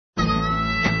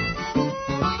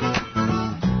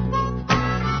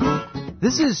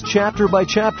This is Chapter by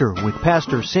Chapter with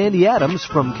Pastor Sandy Adams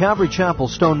from Calvary Chapel,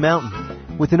 Stone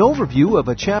Mountain. With an overview of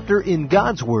a chapter in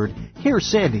God's Word, here's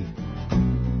Sandy.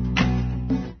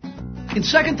 In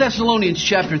 2 Thessalonians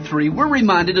chapter 3, we're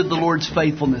reminded of the Lord's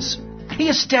faithfulness. He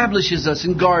establishes us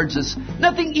and guards us.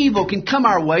 Nothing evil can come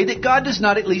our way that God does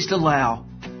not at least allow.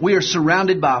 We are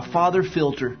surrounded by a Father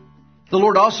filter. The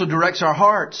Lord also directs our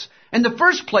hearts. And the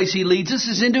first place He leads us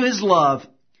is into His love.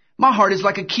 My heart is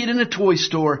like a kid in a toy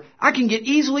store. I can get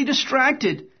easily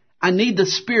distracted. I need the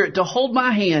Spirit to hold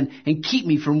my hand and keep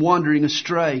me from wandering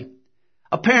astray.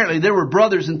 Apparently, there were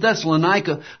brothers in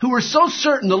Thessalonica who were so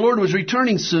certain the Lord was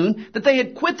returning soon that they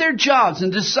had quit their jobs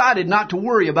and decided not to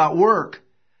worry about work.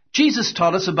 Jesus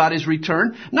taught us about His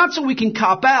return, not so we can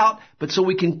cop out, but so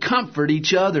we can comfort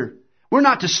each other. We're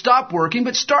not to stop working,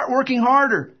 but start working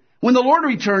harder. When the Lord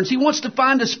returns, He wants to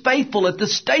find us faithful at the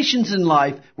stations in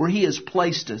life where He has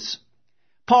placed us.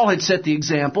 Paul had set the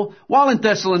example. While in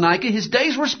Thessalonica, his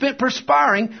days were spent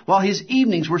perspiring, while his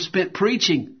evenings were spent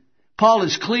preaching. Paul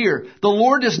is clear. The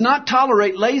Lord does not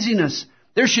tolerate laziness.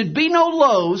 There should be no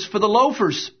loaves for the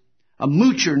loafers. A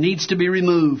moocher needs to be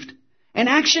removed. And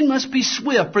action must be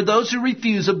swift for those who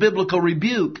refuse a biblical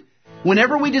rebuke.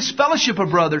 Whenever we disfellowship a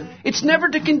brother, it's never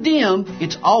to condemn,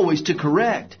 it's always to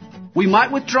correct. We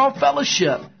might withdraw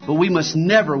fellowship, but we must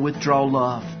never withdraw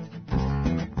love.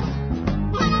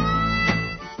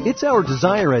 It's our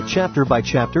desire at Chapter by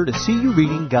Chapter to see you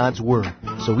reading God's Word.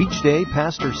 So each day,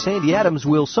 Pastor Sandy Adams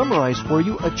will summarize for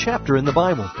you a chapter in the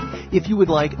Bible. If you would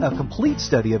like a complete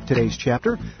study of today's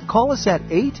chapter, call us at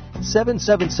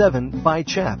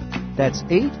 8777-BY-CHAP. That's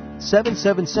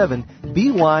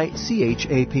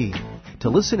 8777-BY-CHAP. To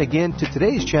listen again to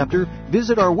today's chapter,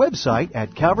 visit our website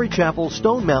at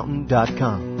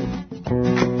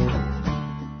calvarychapelstonemountain.com.